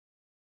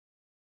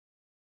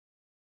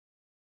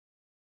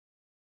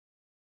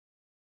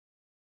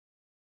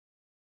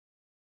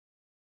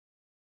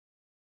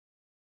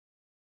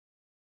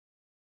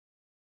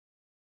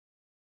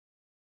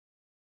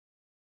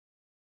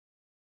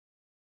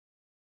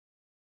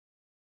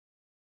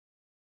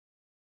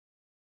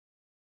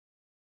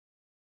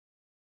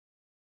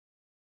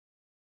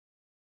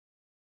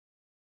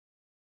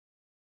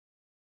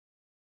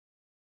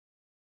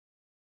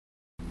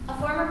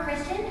former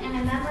Christian and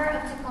a member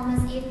of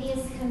Tacoma's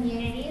Atheist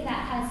community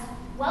that has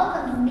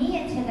welcomed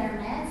me into their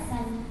midst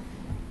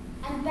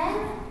and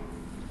been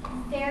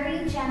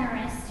very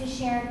generous to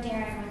share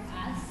Darren with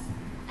us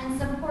and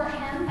support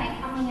him by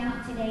coming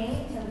out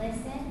today to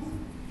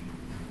listen.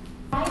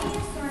 Writing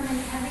a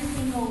sermon every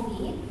single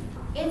week,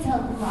 it's a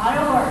lot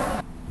of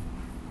work.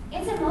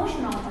 It's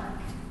emotional work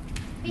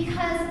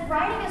because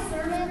writing a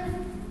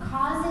sermon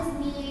causes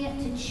me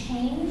to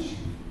change.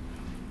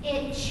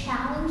 It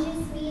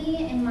challenges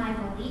me in my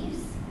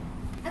beliefs.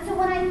 And so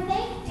when I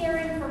thank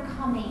Darren for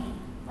coming,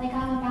 like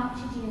I'm about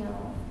to do,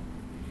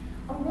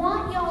 I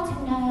want y'all to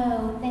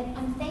know that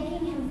I'm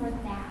thanking him for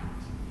that,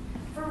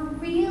 for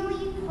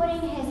really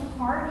putting his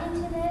heart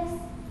into this,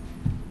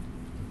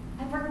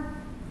 and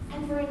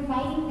for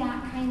inviting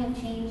that kind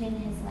of change in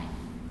his life.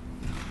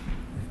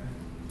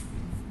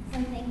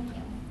 So thank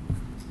you.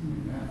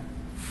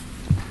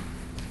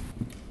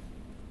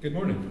 Good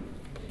morning.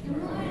 Good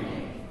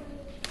morning.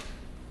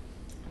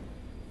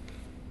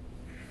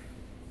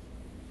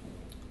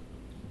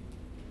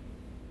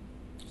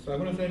 So I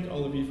want to thank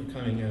all of you for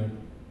coming out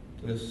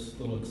to this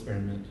little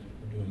experiment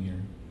we're doing here.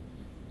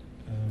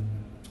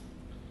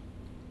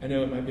 I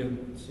know it might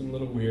seem a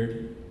little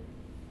weird,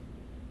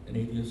 an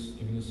atheist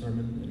giving a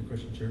sermon in a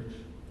Christian church,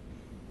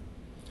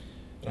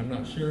 but I'm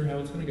not sure how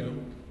it's going to go,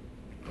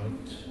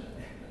 but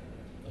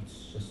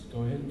let's just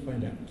go ahead and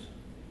find out.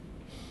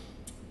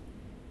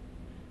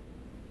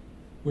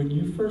 When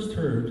you first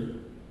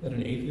heard that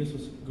an atheist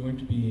was going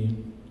to be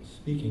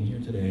speaking here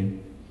today,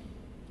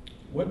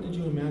 what did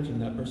you imagine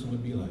that person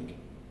would be like?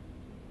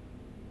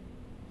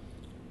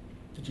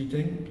 Did you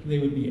think they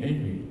would be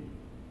angry,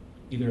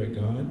 either at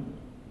God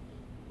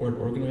or at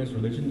organized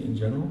religion in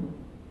general?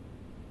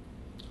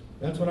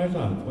 That's what I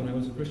thought when I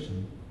was a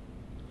Christian,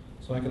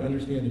 so I could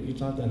understand if you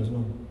thought that as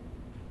well.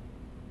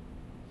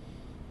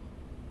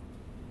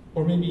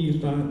 Or maybe you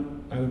thought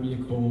I would be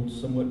a cold,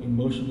 somewhat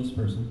emotionless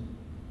person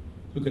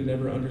who could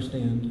never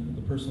understand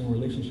the personal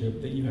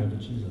relationship that you have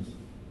with Jesus.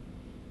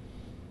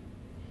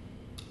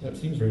 That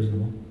seems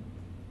reasonable.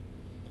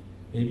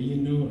 Maybe you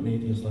know an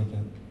atheist like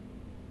that.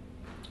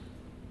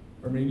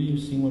 Or maybe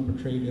you've seen one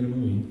portrayed in a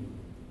movie.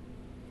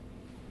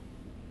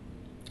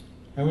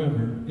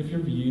 However, if your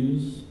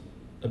views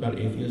about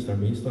atheists are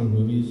based on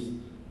movies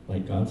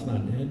like God's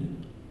Not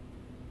Dead,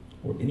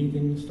 or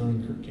anything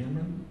starring Kirk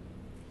Cameron,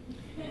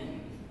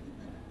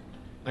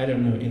 I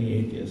don't know any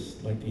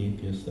atheists like the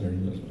atheists that are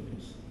in those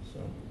movies. So.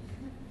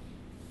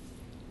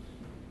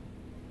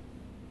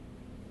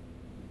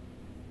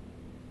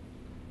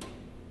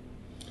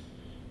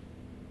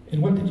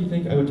 And what did you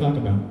think I would talk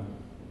about?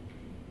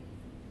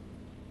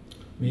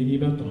 Maybe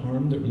about the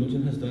harm that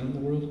religion has done in the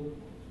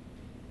world?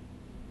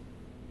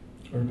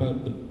 Or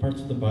about the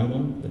parts of the Bible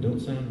that don't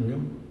sound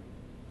real?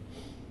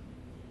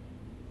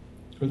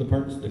 Or the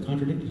parts that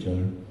contradict each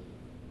other?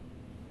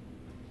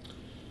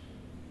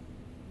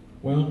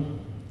 Well,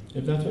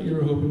 if that's what you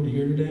were hoping to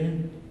hear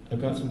today,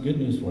 I've got some good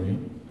news for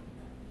you,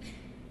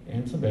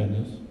 and some bad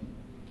news.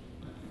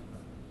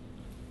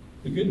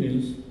 The good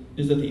news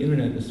is that the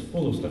internet is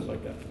full of stuff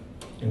like that.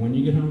 And when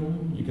you get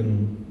home, you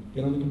can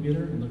get on the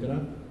computer and look it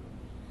up.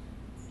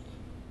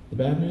 The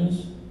bad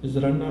news is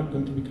that I'm not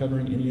going to be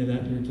covering any of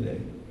that here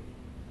today.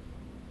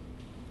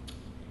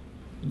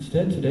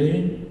 Instead,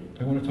 today,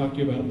 I want to talk to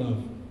you about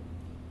love.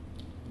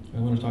 I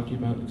want to talk to you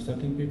about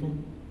accepting people,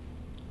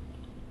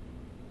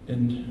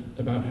 and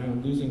about how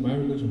losing my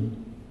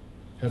religion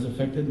has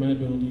affected my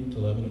ability to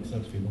love and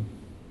accept people.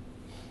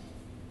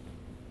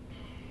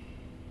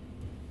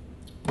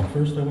 But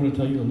first, I want to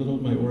tell you a little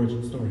of my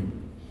origin story.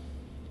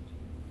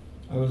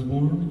 I was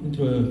born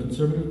into a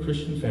conservative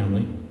Christian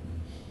family.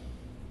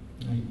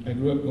 I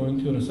grew up going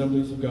to an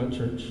Assemblies of God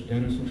church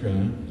down in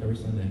Centralia every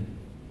Sunday.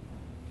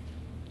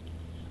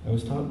 I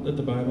was taught that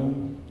the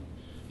Bible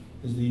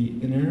is the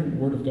inerrant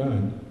Word of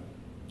God,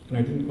 and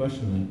I didn't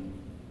question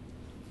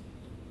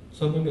that.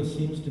 Something that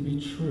seems to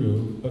be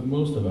true of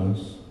most of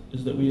us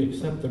is that we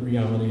accept the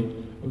reality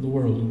of the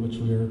world in which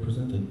we are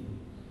presented.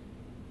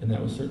 And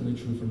that was certainly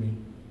true for me.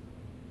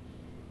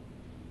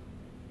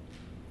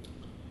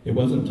 It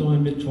wasn't until my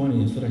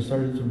mid-20s that I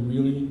started to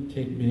really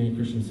take being a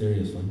Christian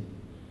seriously.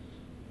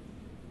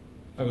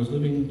 I was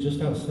living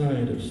just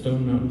outside of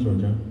Stone Mountain,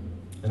 Georgia,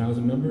 and I was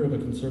a member of a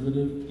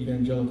conservative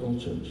evangelical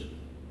church.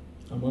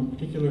 On one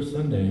particular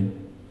Sunday,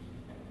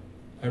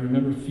 I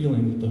remember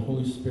feeling that the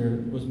Holy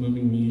Spirit was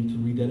moving me to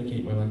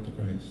rededicate my life to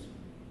Christ.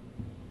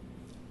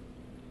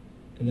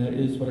 And that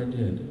is what I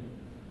did.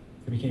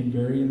 I became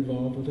very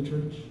involved with the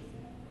church.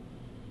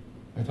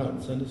 I taught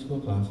in Sunday school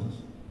classes.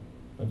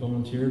 I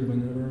volunteered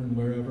whenever and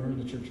wherever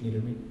the church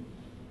needed me.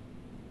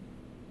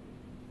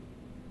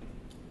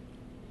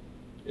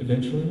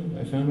 Eventually,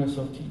 I found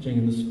myself teaching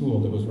in the school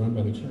that was run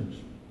by the church.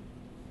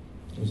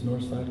 It was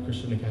Northside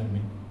Christian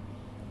Academy.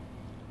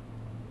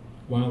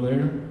 While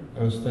there,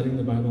 I was studying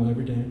the Bible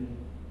every day,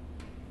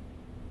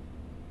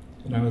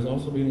 and I was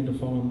also beginning to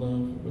fall in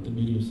love with the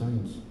beauty of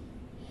science.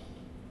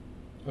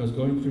 I was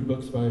going through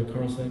books by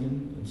Carl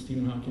Sagan and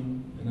Stephen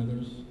Hawking and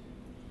others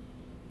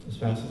as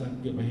fast as I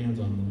could get my hands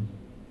on them.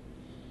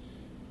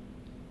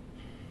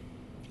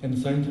 and the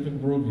scientific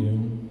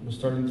worldview was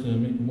starting to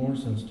make more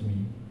sense to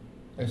me.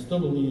 I still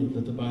believed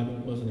that the Bible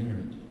was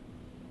inerrant,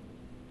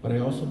 but I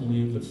also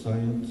believed that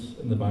science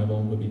and the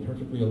Bible would be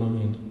perfectly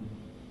aligned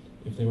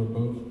if they were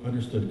both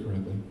understood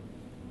correctly.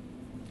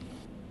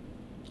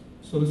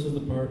 So this is the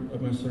part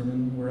of my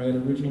sermon where I had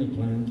originally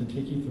planned to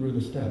take you through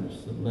the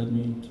steps that led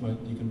me to my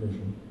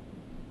deconversion.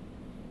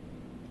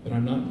 But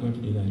I'm not going to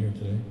do that here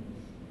today.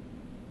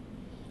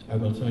 I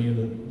will tell you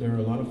that there are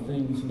a lot of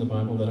things in the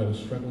Bible that I was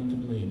struggling to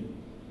believe.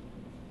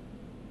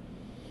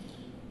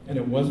 And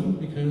it wasn't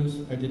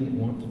because I didn't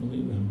want to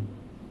believe them.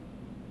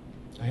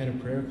 I had a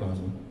prayer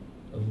closet,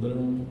 a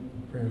literal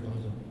prayer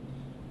closet,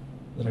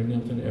 that I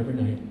knelt in every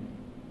night,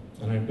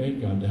 and I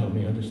begged God to help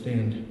me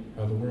understand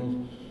how the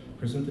world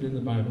presented in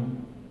the Bible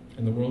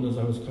and the world as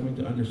I was coming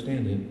to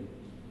understand it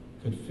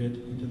could fit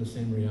into the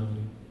same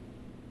reality.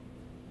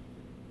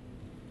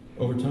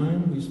 Over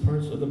time, these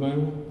parts of the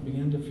Bible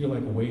began to feel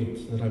like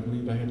weights that I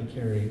believed I had to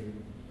carry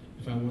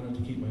if I wanted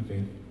to keep my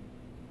faith.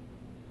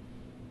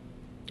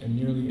 And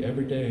nearly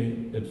every day,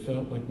 it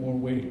felt like more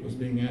weight was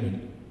being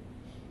added.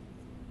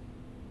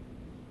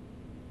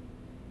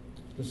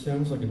 This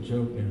sounds like a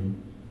joke now,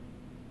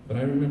 but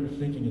I remember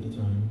thinking at the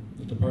time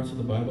that the parts of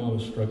the Bible I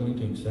was struggling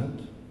to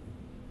accept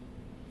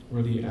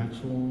were the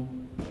actual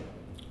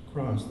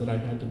cross that I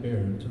had to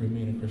bear to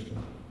remain a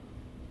Christian.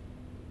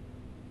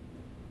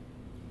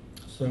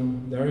 So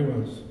there I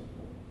was,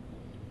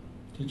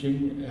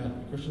 teaching at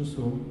a Christian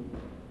school,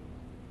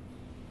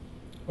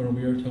 where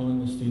we are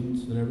telling the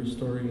students that every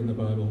story in the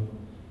Bible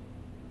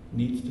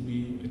needs to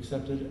be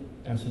accepted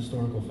as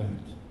historical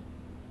fact.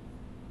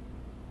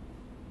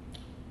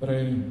 But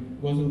I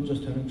wasn't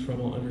just having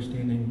trouble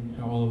understanding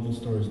how all of these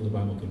stories in the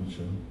Bible can be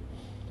true.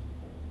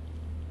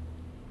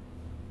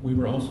 We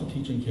were also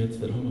teaching kids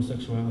that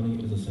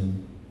homosexuality is a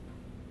sin.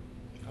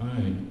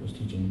 I was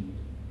teaching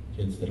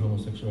kids that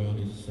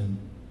homosexuality is a sin.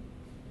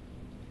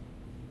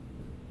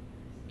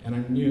 And I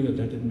knew that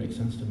didn't make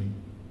sense to me.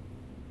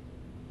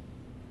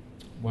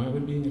 Why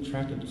would being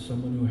attracted to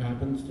someone who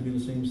happens to be the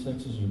same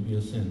sex as you be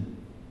a sin?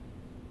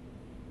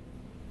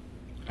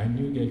 I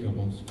knew gay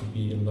couples could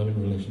be in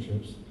loving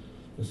relationships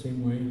the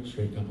same way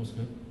straight couples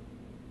could.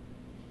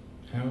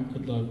 How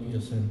could love be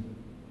a sin?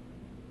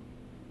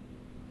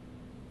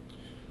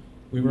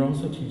 We were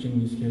also teaching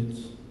these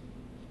kids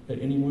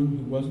that anyone who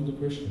wasn't a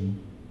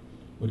Christian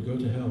would go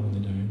to hell when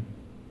they died.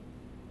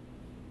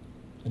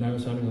 And I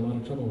was having a lot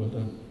of trouble with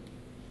that.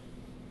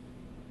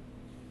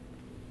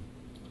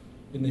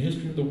 In the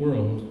history of the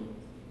world,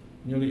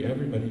 nearly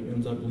everybody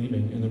ends up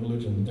believing in the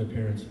religion their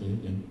parents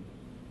believed in.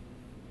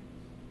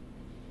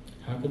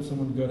 How could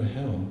someone go to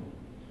hell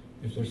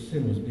if their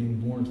sin was being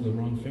born to the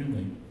wrong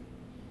family?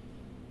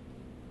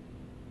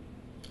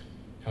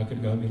 How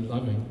could God be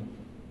loving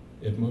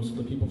if most of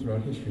the people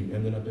throughout history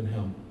ended up in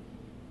hell?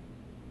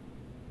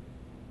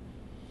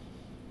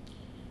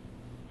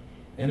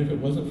 And if it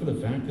wasn't for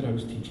the fact that I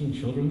was teaching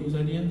children these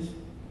ideas,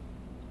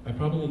 I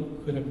probably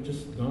could have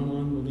just gone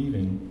on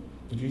believing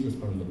the Jesus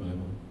part of the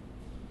Bible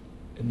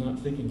and not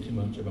thinking too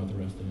much about the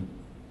rest of it.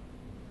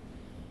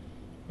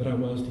 But I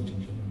was teaching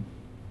children.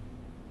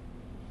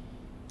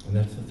 And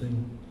that's the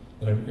thing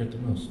that I regret the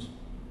most,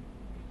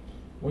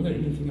 more than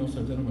anything else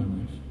I've done in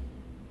my life.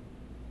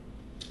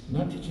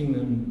 Not teaching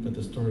them that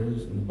the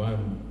stories in the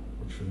Bible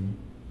were true.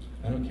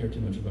 I don't care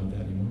too much about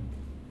that anymore.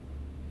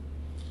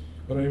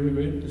 What I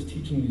regret is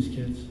teaching these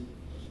kids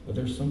that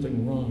there's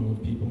something wrong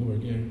with people who are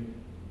gay,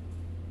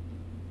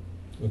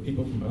 with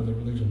people from other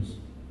religions,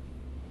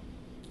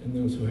 and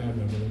those who have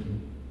no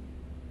religion.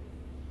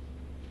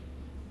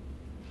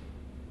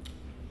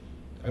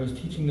 I was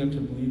teaching them to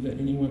believe that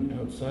anyone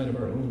outside of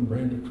our own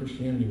brand of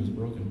Christianity was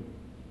broken,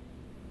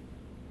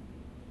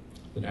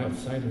 that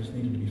outsiders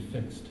needed to be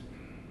fixed.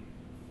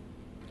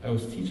 I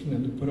was teaching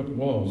them to put up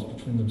walls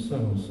between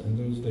themselves and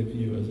those they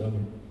view as other.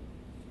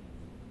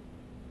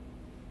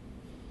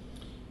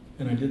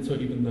 And I did so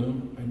even though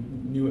I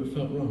knew it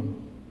felt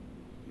wrong.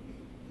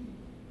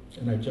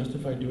 And I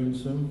justified doing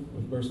so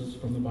with verses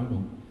from the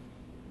Bible.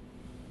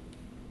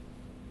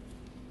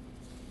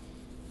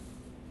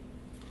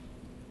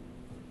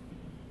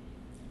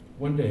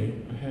 One day,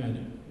 I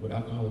had what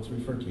alcoholics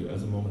refer to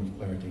as a moment of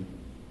clarity.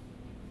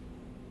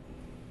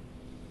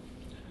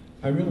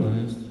 I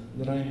realized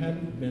that I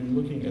hadn't been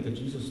looking at the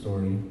Jesus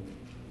story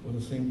with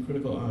the same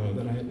critical eye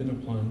that I had been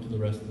applying to the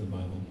rest of the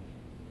Bible.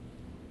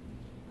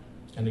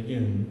 And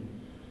again,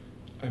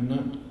 I'm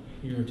not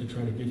here to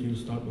try to get you to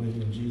stop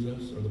believing in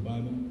Jesus or the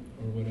Bible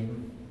or whatever.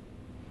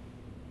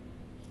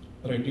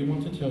 But I do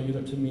want to tell you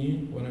that to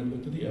me, when I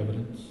looked at the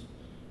evidence,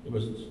 it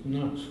was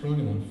not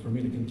strong enough for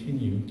me to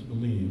continue to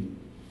believe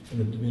in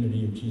the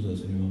divinity of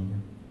Jesus any longer.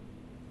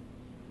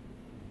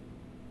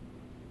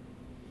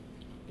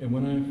 And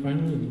when I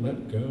finally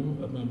let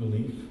go of my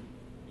belief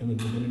in the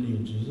divinity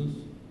of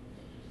Jesus,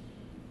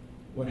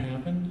 what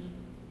happened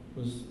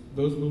was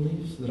those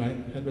beliefs that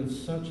had been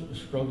such a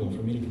struggle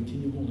for me to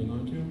continue holding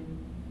on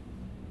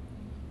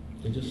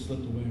to, they just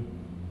slipped away.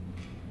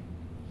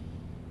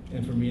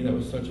 And for me, that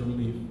was such a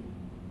relief.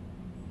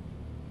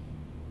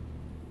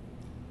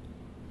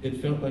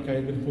 It felt like I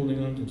had been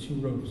holding on to two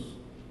ropes,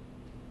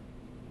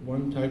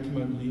 one tied to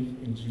my belief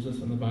in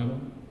Jesus and the Bible,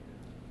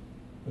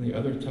 and the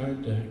other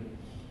tied to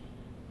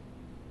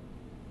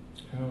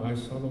how I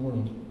saw the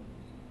world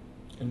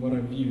and what I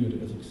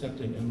viewed as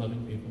accepting and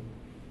loving people.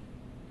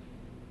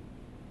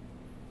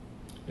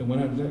 And when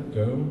I let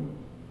go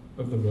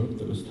of the rope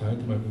that was tied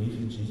to my belief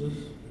in Jesus,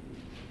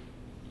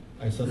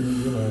 I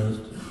suddenly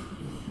realized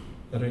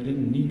that I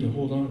didn't need to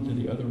hold on to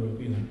the other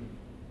rope either.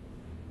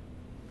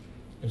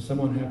 If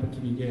someone happened to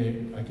be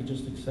gay, I could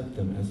just accept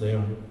them as they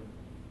are.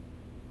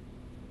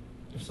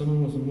 If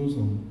someone was a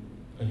Muslim,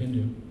 a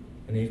Hindu,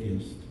 an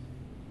atheist,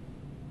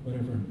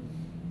 whatever,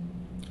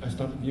 I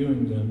stopped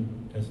viewing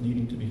them as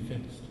needing to be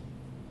fixed.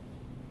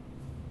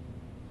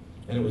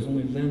 And it was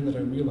only then that I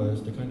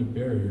realized the kind of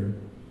barrier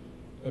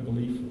a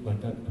belief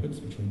like that puts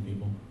between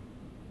people.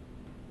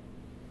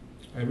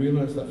 I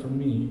realized that for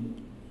me,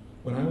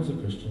 when I was a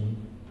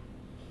Christian,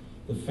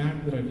 the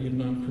fact that I viewed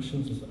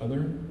non-Christians as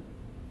other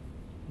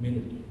made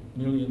it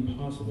nearly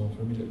impossible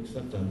for me to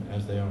accept them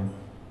as they are,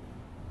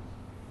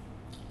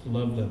 to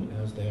love them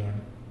as they are.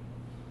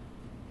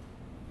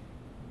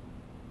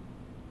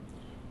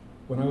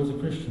 When I was a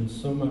Christian,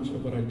 so much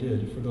of what I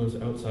did for those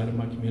outside of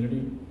my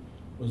community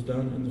was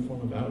done in the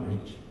form of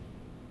outreach.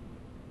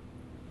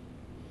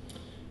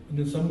 And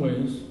in some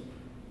ways,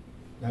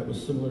 that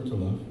was similar to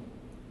love,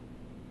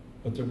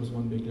 but there was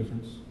one big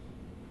difference.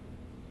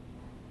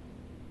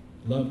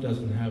 Love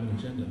doesn't have an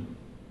agenda.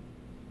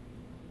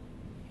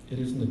 It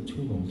isn't a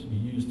tool to be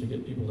used to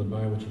get people to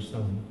buy what you're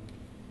selling.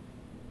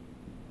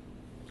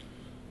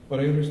 What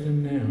I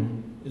understand now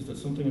is that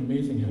something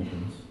amazing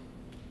happens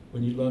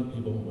when you love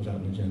people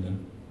without an agenda,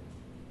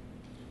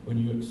 when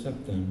you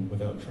accept them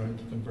without trying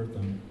to convert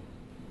them.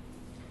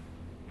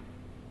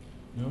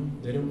 No,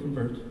 they don't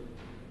convert.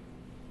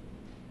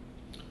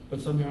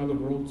 But somehow the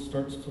world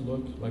starts to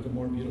look like a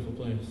more beautiful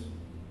place.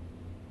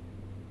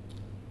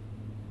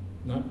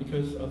 Not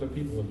because other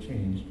people have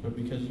changed, but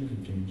because you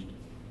have changed.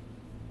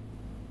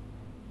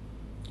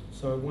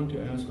 So I want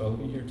to ask all of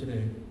you here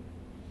today,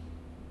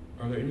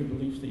 are there any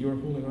beliefs that you are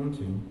holding on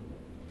to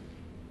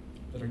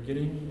that are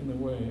getting in the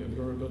way of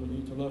your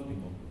ability to love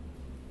people,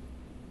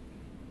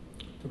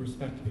 to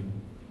respect people,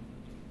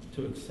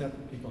 to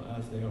accept people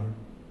as they are,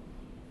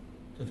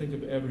 to think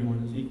of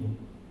everyone as equal?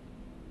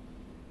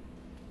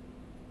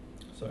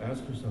 So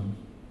ask yourself,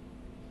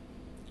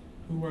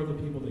 who are the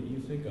people that you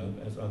think of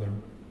as other?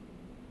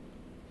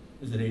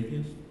 Is it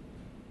atheists?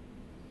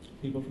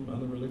 People from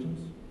other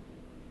religions?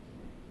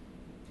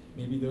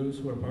 Maybe those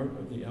who are part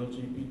of the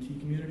LGBT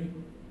community?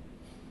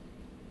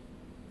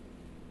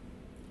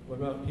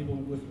 What about people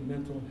with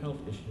mental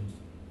health issues?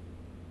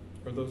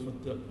 Or those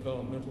with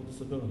developmental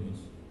disabilities?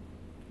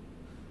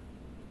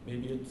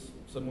 Maybe it's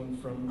someone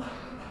from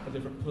a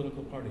different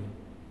political party.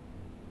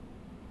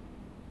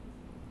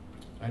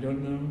 I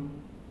don't know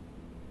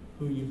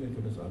who you think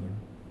of as other,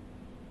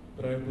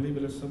 but I believe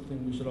it is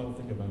something we should all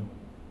think about.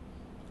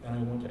 And I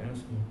want to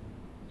ask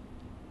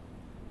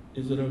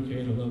you, is it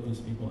okay to love these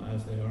people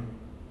as they are?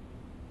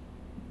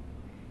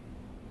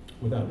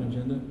 Without an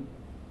agenda?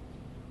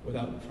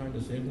 Without trying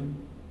to save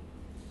them?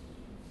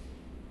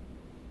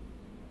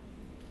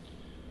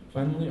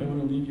 Finally, I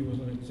want to leave you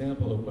with an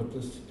example of what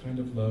this kind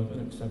of love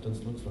and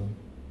acceptance looks like.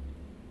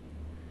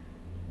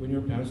 When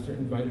your pastor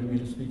invited me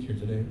to speak here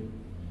today,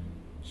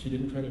 she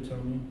didn't try to tell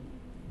me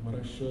what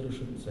I should or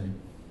shouldn't say.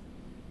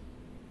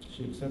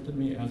 She accepted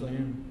me as I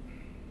am.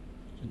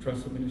 She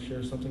trusted me to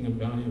share something of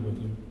value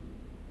with you.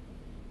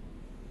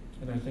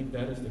 And I think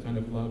that is the kind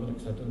of love and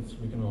acceptance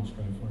we can all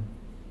strive for.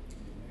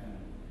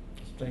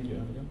 So thank you,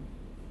 Abigail.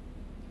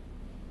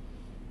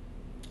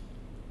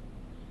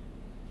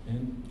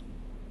 And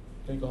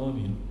thank all of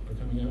you for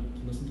coming out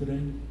to listen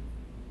today.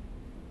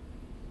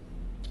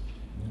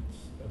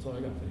 That's all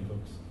I got today,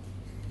 folks.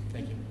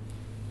 Thank you.